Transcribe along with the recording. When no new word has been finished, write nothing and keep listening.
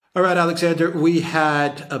All right, Alexander, we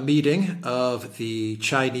had a meeting of the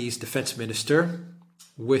Chinese defense minister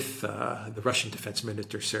with the Russian defense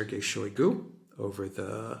minister, Sergei Shoigu, over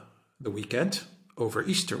the weekend, over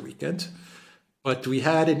Easter weekend. But we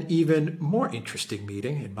had an even more interesting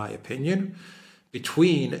meeting, in my opinion,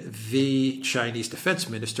 between the Chinese defense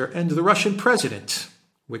minister and the Russian president,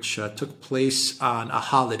 which took place on a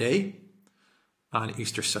holiday on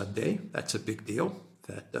Easter Sunday. That's a big deal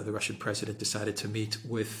that the Russian president decided to meet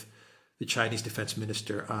with the Chinese defense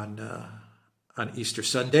minister on Easter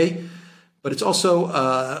Sunday. But it's also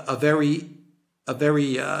a very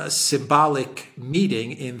symbolic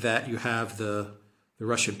meeting in that you have the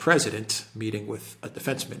Russian president meeting with a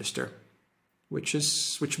defense minister, which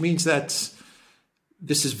means that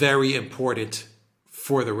this is very important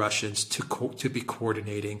for the Russians to be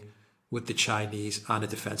coordinating with the Chinese on a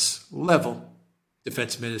defense level.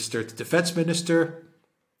 Defense minister to defense minister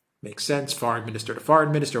makes sense. Foreign minister to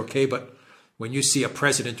foreign minister, okay. But when you see a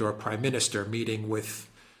president or a prime minister meeting with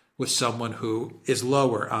someone who is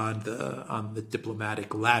lower on the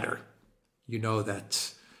diplomatic ladder, you know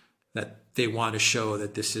that they want to show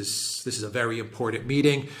that this is a very important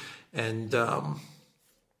meeting, and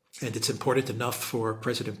it's important enough for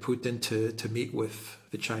President Putin to meet with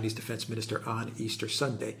the Chinese defense minister on Easter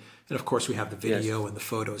Sunday. And of course, we have the video and the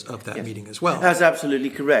photos of that meeting as well. That's absolutely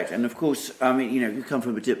correct. And of course, I mean, you come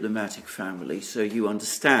from a diplomatic family, so you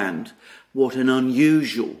understand what an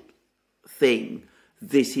unusual thing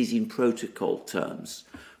this is in protocol terms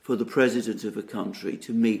for the president of a country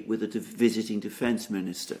to meet with a visiting defense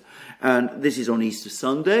minister. And this is on Easter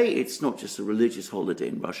Sunday. It's not just a religious holiday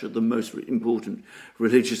in Russia, the most important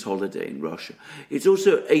religious holiday in Russia. It's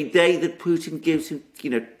also a day that Putin gives him,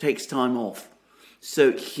 takes time off.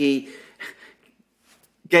 So he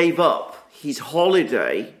gave up his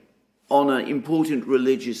holiday on an important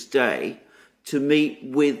religious day to meet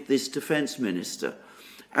with this defense minister.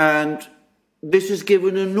 And this has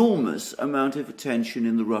given an enormous amount of attention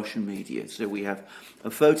in the Russian media. So we have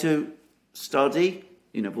a photo study,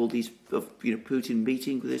 of all these, Putin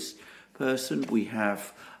meeting with this person. We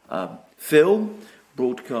have film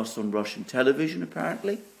broadcast on Russian television,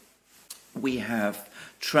 apparently. We have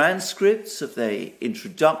transcripts of the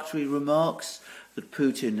introductory remarks that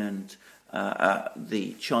Putin and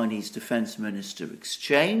the Chinese defense minister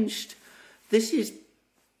exchanged. This is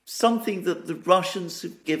something that the Russians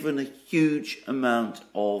have given a huge amount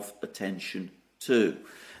of attention to.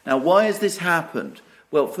 Now, why has this happened?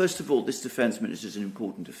 Well, first of all, this defense minister is an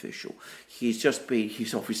important official. He's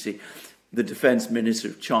obviously the defense minister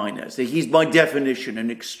of China. So he's, by definition,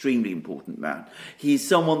 an extremely important man. He's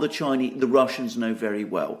someone the Russians know very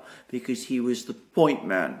well, because he was the point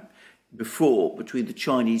man before between the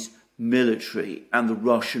Chinese military and the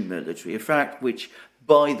Russian military, a fact which,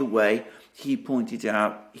 by the way, he pointed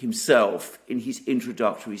out himself in his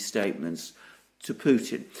introductory statements to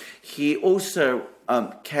Putin. He also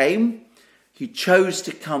he chose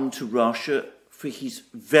to come to Russia for his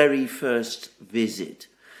very first visit.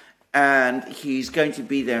 And he's going to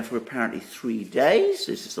be there for apparently 3 days.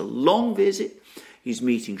 This is a long visit. He's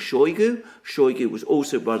meeting Shoigu. Shoigu was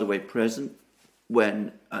also, by the way, present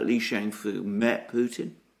when Li Shangfu met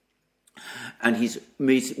Putin. And he's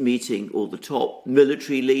meeting all the top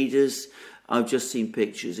military leaders. I've just seen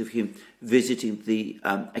pictures of him visiting the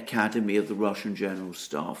Academy of the Russian General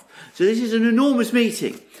Staff. So this is an enormous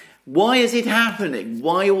meeting. Why is it happening?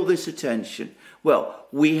 Why all this attention? Well,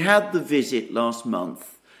 we had the visit last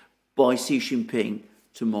month by Xi Jinping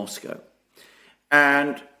to Moscow.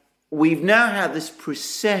 And we've now had this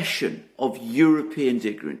procession of European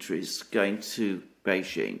dignitaries going to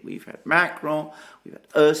Beijing. We've had Macron, we've had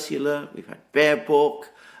Ursula, we've had Baerbock,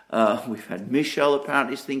 we've had Michel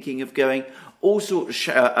apparently is thinking of going. Also,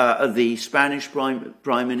 the Spanish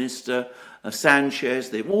Prime Minister,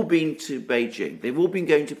 Sanchez, they've all been to Beijing. They've all been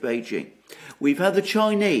going to Beijing. We've had the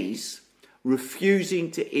Chinese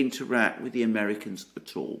refusing to interact with the Americans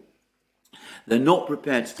at all. They're not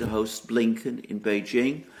prepared to host Blinken in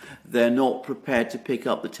Beijing. They're not prepared to pick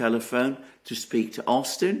up the telephone to speak to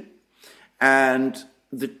Austin. And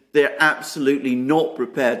they're absolutely not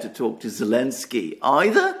prepared to talk to Zelensky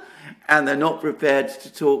either. And they're not prepared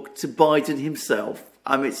to talk to Biden himself.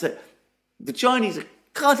 I mean, the Chinese are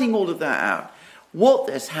cutting all of that out. What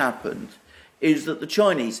has happened is that the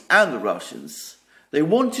Chinese and the Russians, they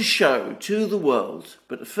want to show to the world,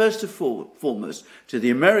 but first and foremost to the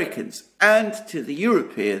Americans and to the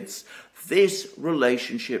Europeans, this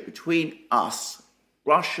relationship between us,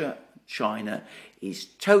 Russia, China, is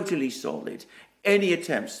totally solid. Any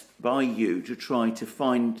attempts by you to try to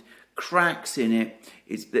find cracks in it,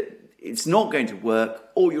 it's not going to work.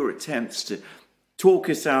 All your attempts to talk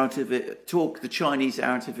us out of it, talk the Chinese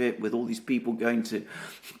out of it with all these people going to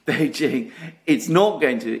Beijing. It's not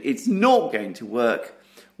going to work.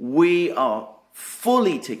 We are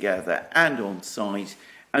fully together and on side.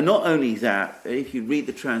 And not only that, if you read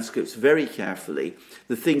the transcripts very carefully,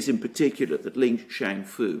 the things in particular that Ling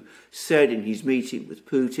Shangfu said in his meeting with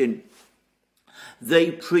Putin,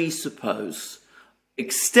 they presuppose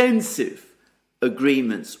extensive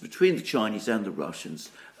agreements between the Chinese and the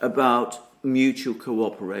Russians about mutual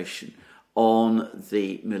cooperation on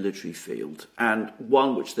the military field, and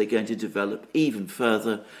one which they're going to develop even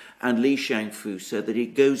further. And Li Shangfu said that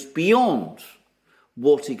it goes beyond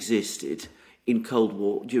what existed in Cold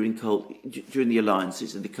War during the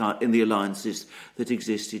alliances in the alliances that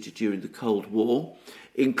existed during the Cold War,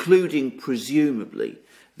 including presumably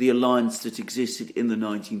the alliance that existed in the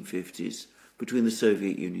 1950s between the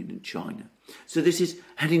Soviet Union and China. So this is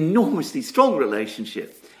an enormously strong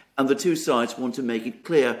relationship. And the two sides want to make it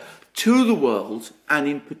clear to the world, and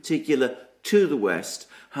in particular to the West,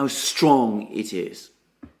 how strong it is.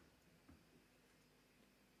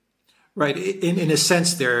 Right. In a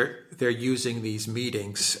sense, they're using these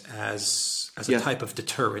meetings as a type of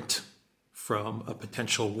deterrent from a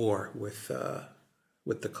potential war with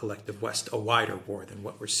the collective West, a wider war than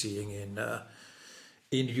what we're seeing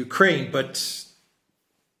in Ukraine. But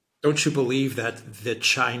don't you believe that the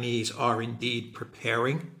Chinese are indeed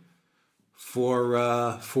preparing for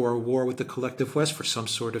a war with the collective West, for some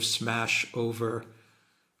sort of smash over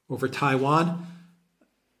Taiwan?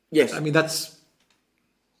 Yes. I mean, that's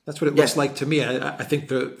what it looks like to me. I think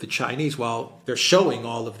the Chinese, while they're showing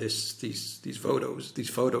all of these photos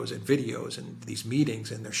and videos and these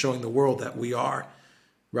meetings, and they're showing the world that we are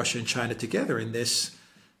Russia and China together in this,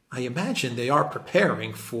 I imagine they are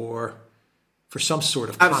preparing for some sort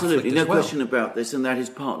of conflict. Absolutely, no as well. question about this, and that is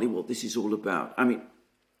partly what this is all about. I mean,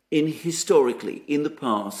 historically, in the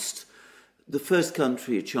past, the first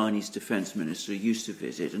country a Chinese defense minister used to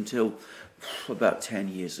visit until about 10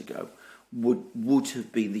 years ago would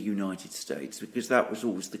have been the United States, because that was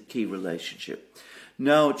always the key relationship.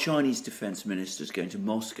 Now, a Chinese defense minister is going to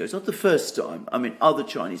Moscow. It's not the first time. I mean, other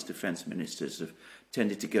Chinese defense ministers have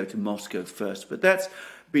tended to go to Moscow first, but that's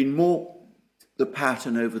been more the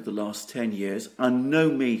pattern over the last 10 years, and no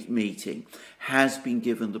meeting has been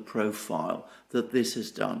given the profile that this has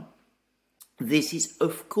done. This is,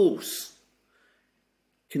 of course,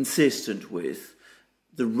 consistent with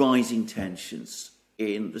the rising tensions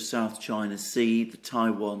in the South China Sea, the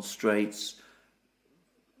Taiwan Straits,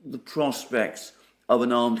 the prospects of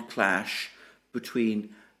an armed clash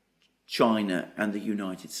between China and the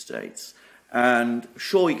United States. And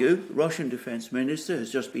Shoigu, the Russian defense minister,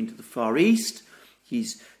 has just been to the Far East.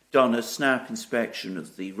 He's done a snap inspection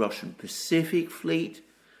of the Russian Pacific Fleet.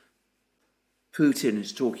 Putin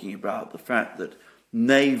is talking about the fact that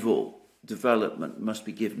naval development must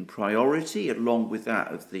be given priority, along with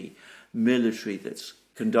that of the military that's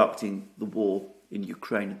conducting the war in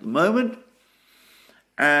Ukraine at the moment.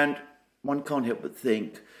 And one can't help but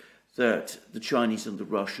think that the Chinese and the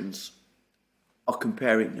Russians are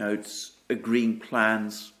comparing notes, agreeing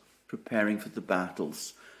plans, preparing for the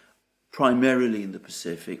battles, primarily in the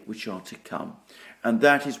Pacific, which are to come. And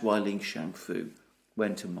that is why Ling Shangfu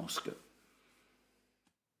went to Moscow.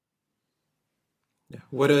 Yeah.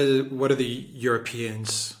 What are the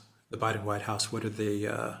Europeans, the Biden White House, what are they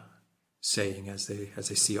saying as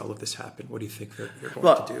they see all of this happen? What do you think they're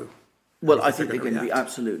going to do? Well, I think they're going to be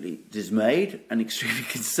absolutely dismayed and extremely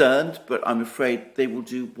concerned, but I'm afraid they will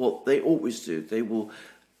do what they always do. They will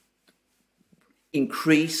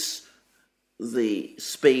increase the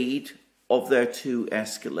speed of their two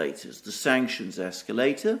escalators. The sanctions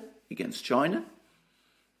escalator against China,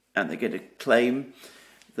 and they're going to claim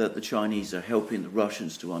that the Chinese are helping the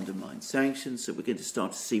Russians to undermine sanctions, so we're going to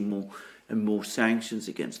start to see more and more sanctions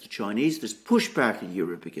against the Chinese. There's pushback in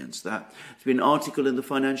Europe against that. There's been an article in the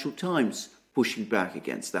Financial Times pushing back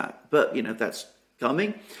against that. But, that's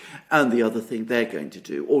coming. And the other thing they're going to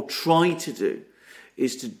do, or try to do,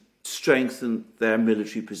 is to strengthen their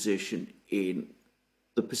military position in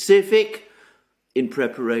the Pacific in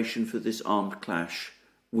preparation for this armed clash,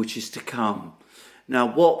 which is to come. Now,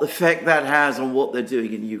 what effect that has on what they're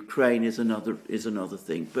doing in Ukraine is another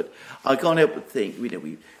thing. But I can't help but think,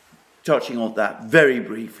 we touching on that very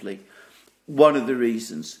briefly, one of the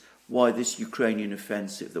reasons why this Ukrainian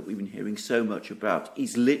offensive that we've been hearing so much about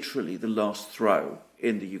is literally the last throw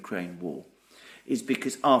in the Ukraine war is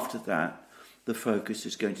because after that, the focus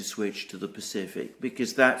is going to switch to the Pacific,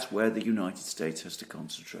 because that's where the United States has to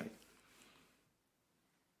concentrate.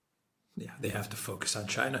 Yeah, they have to focus on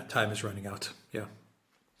China. Time is running out. Yeah.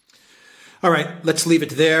 All right, let's leave it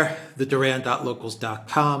there. The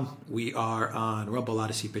Duran.locals.com. We are on Rumble,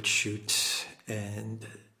 Odyssey, BitChute, and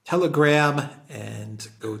Telegram. And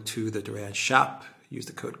go to the Duran shop. Use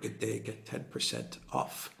the code GOODDAY. Get 10%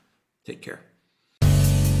 off. Take care.